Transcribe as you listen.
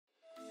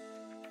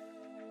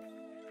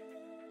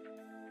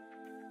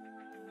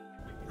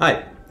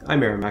Hi,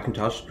 I'm Aaron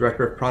McIntosh,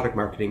 Director of Product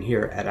Marketing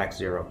here at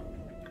X0.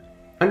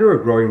 Under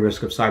a growing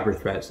risk of cyber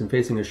threats and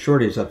facing a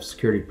shortage of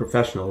security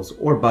professionals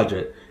or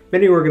budget,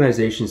 many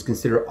organizations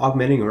consider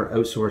augmenting or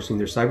outsourcing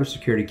their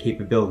cybersecurity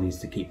capabilities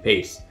to keep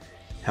pace.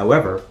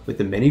 However, with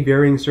the many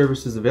varying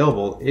services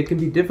available, it can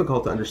be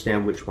difficult to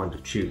understand which one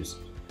to choose.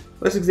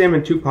 Let's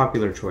examine two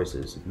popular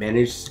choices: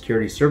 Managed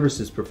Security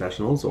Services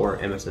Professionals, or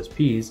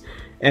MSSPs,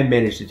 and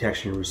Managed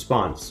Detection and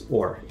Response,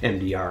 or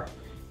MDR.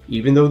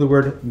 Even though the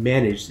word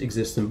managed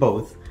exists in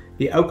both,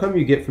 the outcome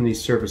you get from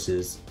these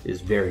services is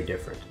very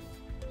different.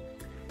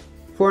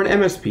 For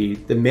an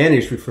MSP, the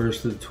managed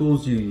refers to the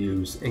tools you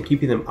use and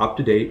keeping them up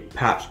to date,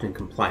 patched, and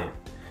compliant.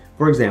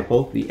 For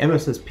example, the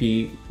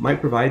MSSP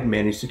might provide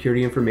managed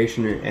security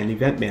information and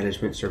event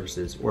management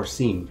services, or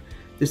SIEM.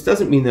 This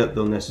doesn't mean that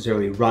they'll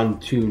necessarily run,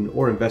 tune,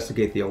 or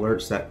investigate the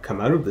alerts that come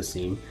out of the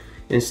SIEM.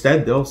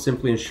 Instead, they'll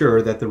simply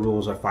ensure that the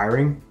rules are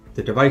firing,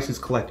 the device is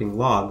collecting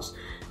logs,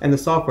 and the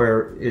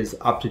software is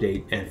up to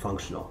date and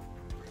functional.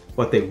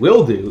 What they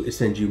will do is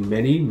send you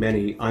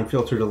many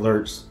unfiltered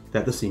alerts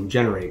that the SIEM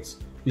generates,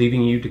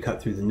 leaving you to cut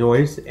through the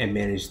noise and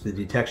manage the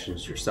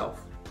detections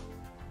yourself.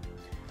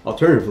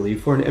 Alternatively,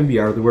 for an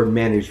MDR, the word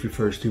managed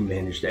refers to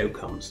managed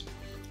outcomes.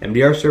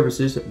 MDR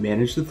services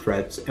manage the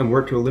threats and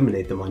work to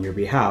eliminate them on your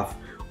behalf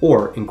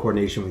or in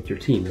coordination with your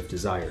team if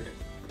desired.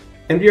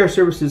 MDR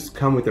services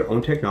come with their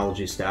own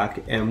technology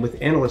stack and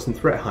with analysts and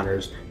threat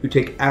hunters who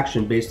take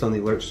action based on the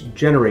alerts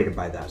generated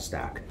by that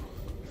stack.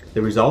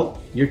 The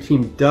result? Your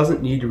team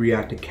doesn't need to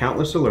react to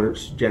countless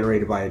alerts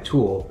generated by a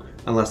tool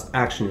unless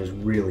action is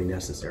really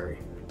necessary.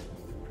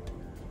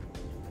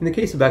 In the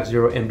case of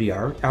X0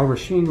 MDR, our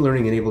machine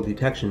learning enabled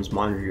detections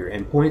monitor your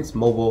endpoints,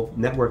 mobile,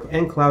 network,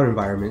 and cloud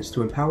environments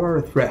to empower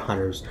our threat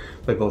hunters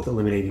by both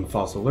eliminating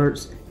false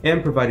alerts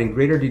and providing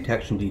greater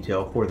detection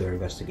detail for their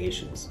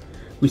investigations.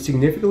 We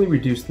significantly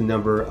reduce the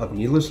number of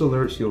needless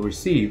alerts you'll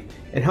receive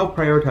and help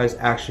prioritize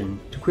action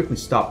to quickly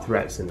stop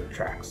threats in their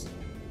tracks.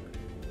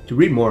 To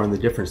read more on the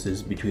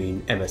differences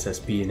between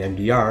MSSP and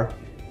MDR,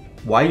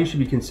 why you should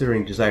be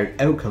considering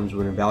desired outcomes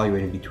when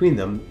evaluating between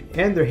them,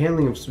 and their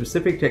handling of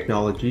specific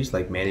technologies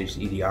like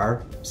managed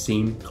EDR,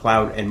 SIEM,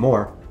 cloud, and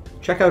more,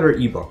 check out our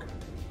ebook.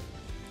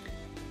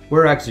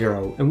 We're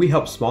X0, and we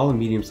help small and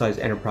medium-sized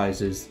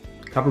enterprises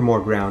cover more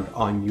ground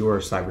on your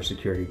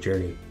cybersecurity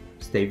journey.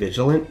 Stay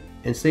vigilant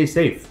and stay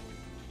safe.